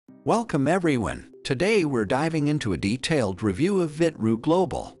Welcome everyone. Today we're diving into a detailed review of Vitru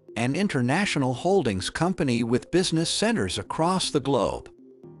Global, an international holdings company with business centers across the globe.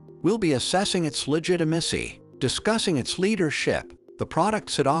 We'll be assessing its legitimacy, discussing its leadership, the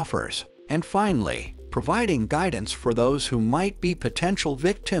products it offers, and finally, providing guidance for those who might be potential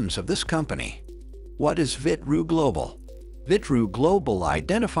victims of this company. What is Vitru Global? Vitru Global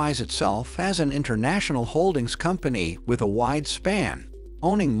identifies itself as an international holdings company with a wide span,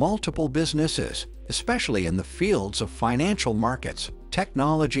 owning multiple businesses, especially in the fields of financial markets,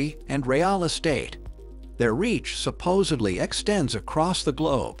 technology, and real estate. Their reach supposedly extends across the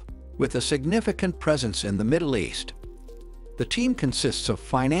globe, with a significant presence in the Middle East. The team consists of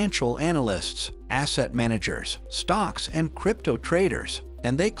financial analysts, asset managers, stocks, and crypto traders,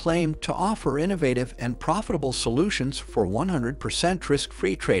 and they claim to offer innovative and profitable solutions for 100%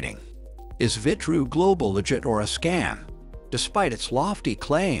 risk-free trading. Is Vitru Global legit or a scam? Despite its lofty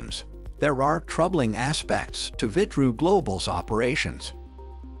claims, there are troubling aspects to Vitru Global's operations.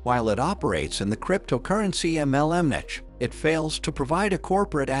 While it operates in the cryptocurrency MLM niche, it fails to provide a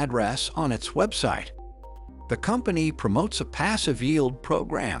corporate address on its website. The company promotes a passive yield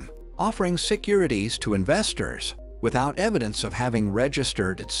program, offering securities to investors, without evidence of having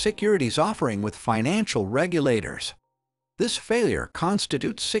registered its securities offering with financial regulators. This failure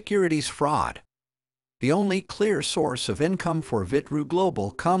constitutes securities fraud. The only clear source of income for Vitru Global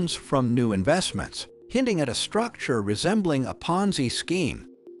comes from new investments, hinting at a structure resembling a Ponzi scheme.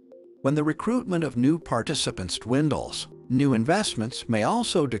 When the recruitment of new participants dwindles, new investments may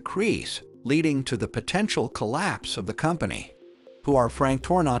also decrease, leading to the potential collapse of the company. Who are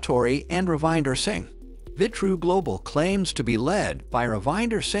Tornatore and Ravinder Singh? Vitru Global claims to be led by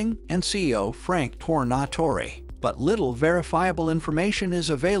Ravinder Singh and CEO Tornatore, but little verifiable information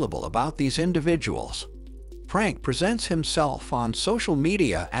is available about these individuals. Frank presents himself on social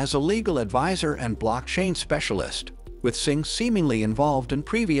media as a legal advisor and blockchain specialist, with Singh seemingly involved in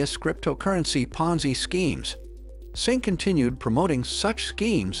previous cryptocurrency Ponzi schemes. Singh continued promoting such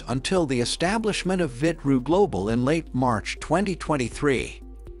schemes until the establishment of Vitru Global in late March 2023.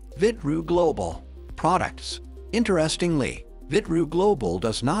 Vitru Global products. Interestingly, Vitru Global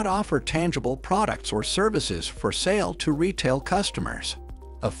does not offer tangible products or services for sale to retail customers.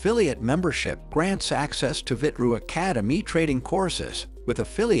 Affiliate membership grants access to Vitru Academy trading courses, with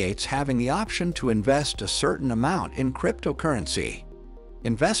affiliates having the option to invest a certain amount in cryptocurrency.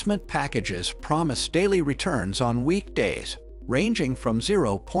 Investment packages promise daily returns on weekdays, ranging from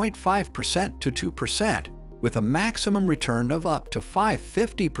 0.5% to 2%, with a maximum return of up to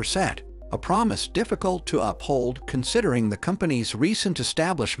 550%, a promise difficult to uphold considering the company's recent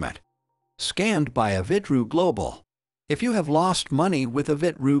establishment. Scammed by a Vitru Global. If you have lost money with a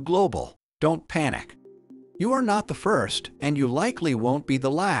Vitru Global, don't panic. You are not the first, and you likely won't be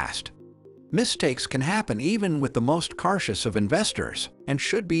the last. Mistakes can happen even with the most cautious of investors, and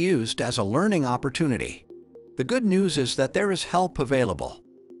should be used as a learning opportunity. The good news is that there is help available.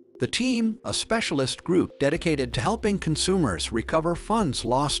 The team, a specialist group dedicated to helping consumers recover funds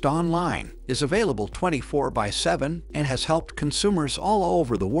lost online, is available 24/7 and has helped consumers all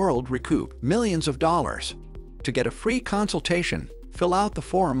over the world recoup millions of dollars. To get a free consultation, fill out the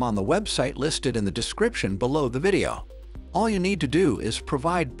form on the website listed in the description below the video. All you need to do is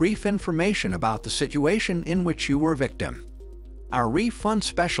provide brief information about the situation in which you were a victim. Our refund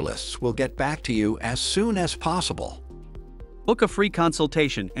specialists will get back to you as soon as possible. Book a free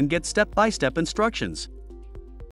consultation and get step-by-step instructions.